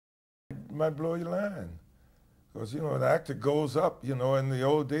might blow your line. Because, you know, the actor goes up, you know, in the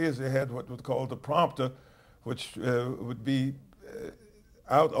old days they had what was called the prompter, which would be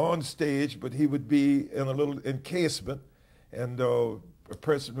out on stage, but he would be in a little encasement, and a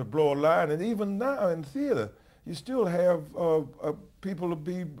person would blow a line. And even now in theater, you still have people to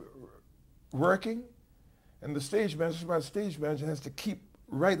be working, and the stage manager has to keep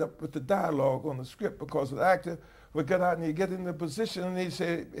right up with the dialogue on the script, because the actor would get out and he'd get in the position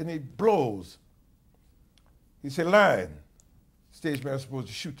and he blows. He say, line. Stage manager's supposed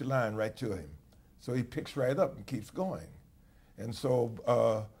to shoot the line right to him. So he picks right up and keeps going. And so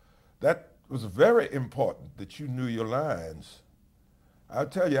that was very important, that you knew your lines. I'll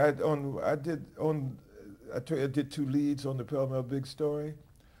tell you, I did 2 leads on the Pell Mell Big Story.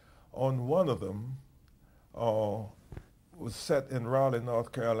 On one of them was set in Raleigh,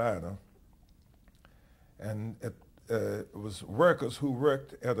 North Carolina, and it was workers who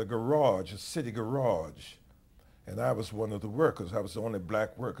worked at a garage, a city garage. And I was one of the workers. I was the only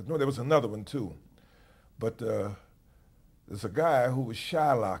black worker. No, there was another one too. But there's a guy who was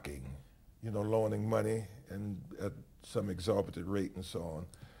Shylocking, you know, loaning money and at some exorbitant rate and so on.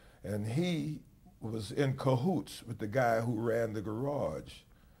 And he was in cahoots with the guy who ran the garage.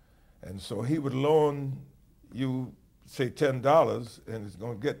 And so he would loan you, say, $10, and he's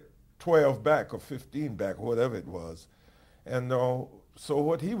going to get 12 back or 15 back, or whatever it was. And so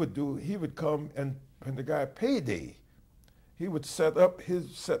what he would do, he would come and the guy payday, he would set up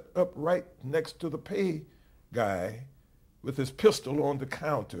right next to the pay guy with his pistol on the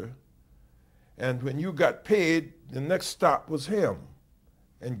counter. And when you got paid, the next stop was him,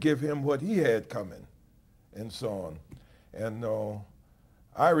 and give him what he had coming, and so on. And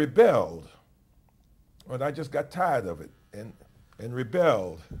I rebelled, but I just got tired of it and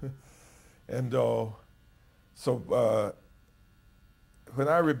rebelled. And so when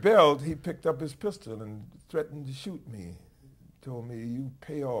I rebelled, he picked up his pistol and threatened to shoot me. Told me, you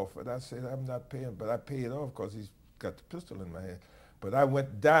pay off. And I said, I'm not paying, but I paid off because he's got the pistol in my hand. But I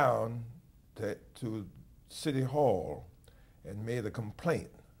went down to City Hall and made a complaint.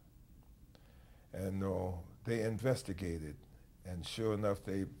 And they investigated. And sure enough,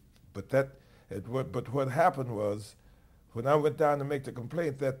 but what happened was, when I went down to make the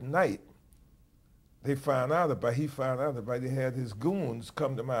complaint that night, he found out about it. They had his goons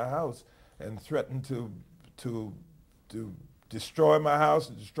come to my house and threatened to destroy my house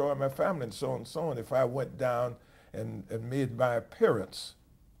and destroy my family and so on and so on if I went down and made my appearance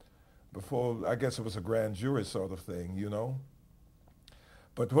before, I guess it was a grand jury sort of thing, you know.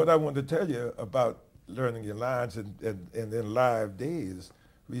 But what I want to tell you about learning your lines and in live days,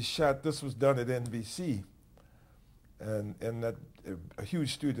 this was done at NBC, and that a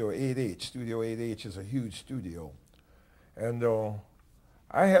huge studio, 8H. Studio 8H is a huge studio. And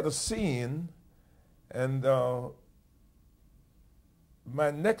I had a scene, and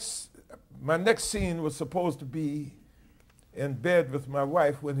my next scene was supposed to be in bed with my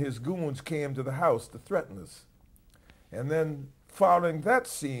wife when his goons came to the house to threaten us. And then following that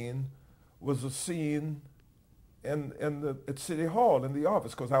scene was a scene at City Hall in the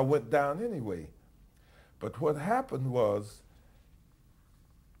office, because I went down anyway. But what happened was,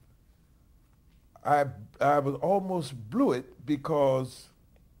 I was almost blew it, because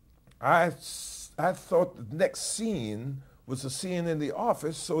I thought the next scene was a scene in the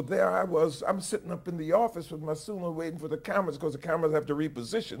office. So there I was, I'm sitting up in the office with my Suno waiting for the cameras, because the cameras have to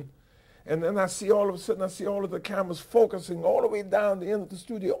reposition. And then all of a sudden I see all of the cameras focusing all the way down the end of the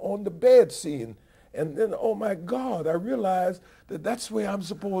studio on the bed scene. And then, oh my God, I realized that that's where I'm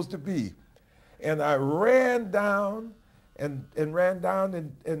supposed to be. And I ran down and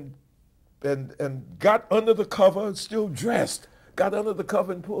got under the cover, still dressed, got under the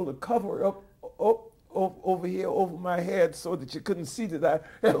cover and pulled the cover up over here over my head so that you couldn't see that I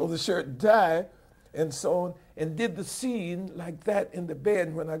had on the shirt and tie and so on, and did the scene like that in the bed.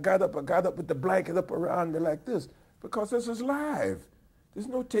 And when I got up with the blanket up around me like this, because this is live. There's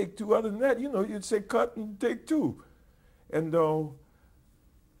no take two. Other than that, you know, you'd say cut and take two. And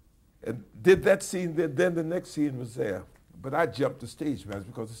did that scene, then the next scene was there. But I jumped the stage manager,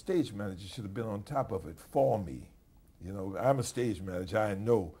 because the stage manager should have been on top of it for me. You know, I'm a stage manager. I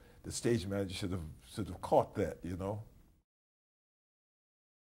know the stage manager should have caught that, you know.